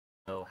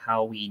So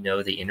how we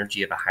know the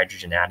energy of a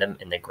hydrogen atom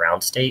in the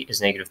ground state is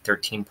negative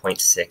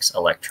 13.6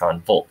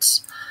 electron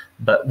volts.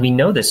 But we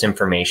know this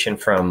information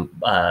from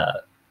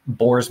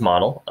Bohr's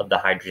model of the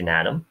hydrogen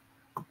atom.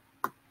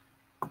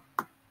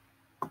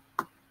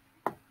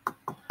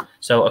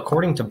 So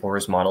according to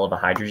Bohr's model of a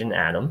hydrogen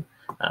atom,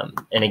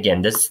 and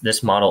again,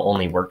 this model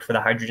only worked for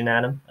the hydrogen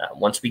atom.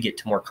 Once we get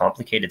to more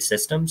complicated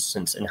systems,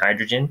 since in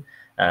hydrogen,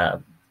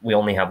 we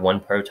only have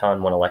one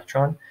proton, one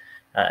electron.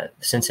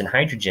 Since in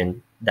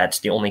hydrogen, that's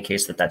the only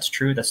case that's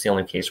true. That's the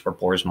only case where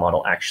Bohr's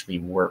model actually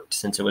worked,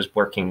 since it was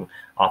working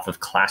off of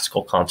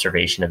classical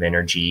conservation of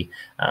energy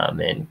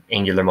and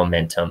angular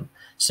momentum.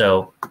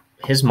 So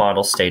his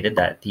model stated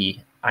that the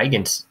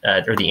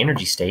the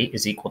energy state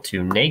is equal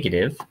to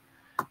negative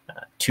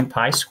 2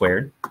 pi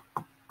squared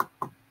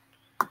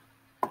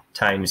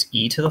times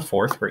e to the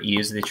fourth, where e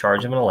is the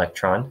charge of an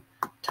electron,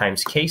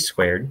 times k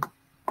squared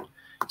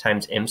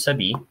times m sub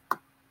e,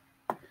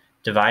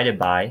 divided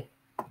by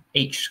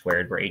h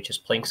squared, where h is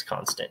Planck's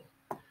constant.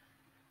 And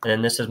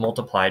then this is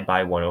multiplied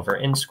by 1 over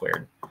n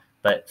squared.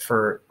 But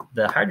for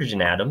the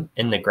hydrogen atom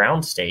in the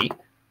ground state,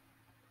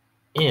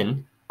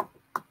 n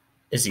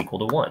is equal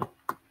to 1.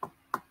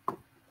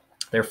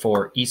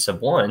 Therefore, e sub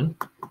 1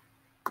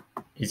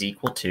 is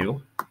equal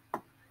to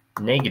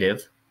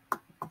negative,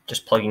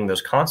 just plugging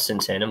those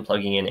constants in and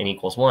plugging in n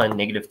equals 1,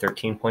 negative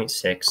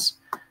 13.6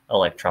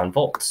 electron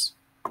volts.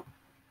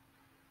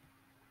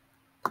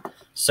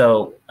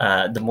 So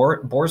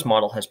Bohr's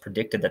model has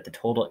predicted that the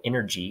total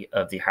energy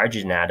of the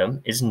hydrogen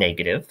atom is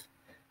negative.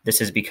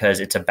 This is because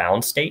it's a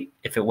bound state.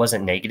 If it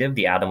wasn't negative,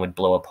 the atom would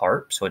blow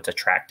apart, so it's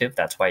attractive.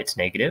 That's why it's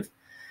negative.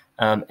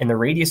 And the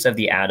radius of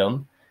the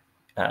atom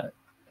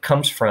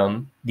comes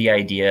from the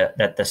idea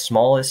that the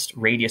smallest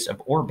radius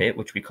of orbit,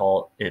 which we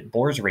call it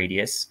Bohr's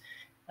radius,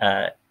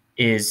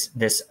 is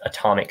this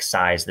atomic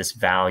size, this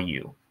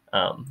value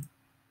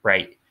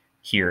right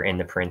here in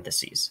the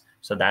parentheses.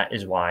 So that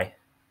is why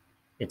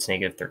it's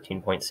negative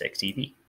 13.6 eV.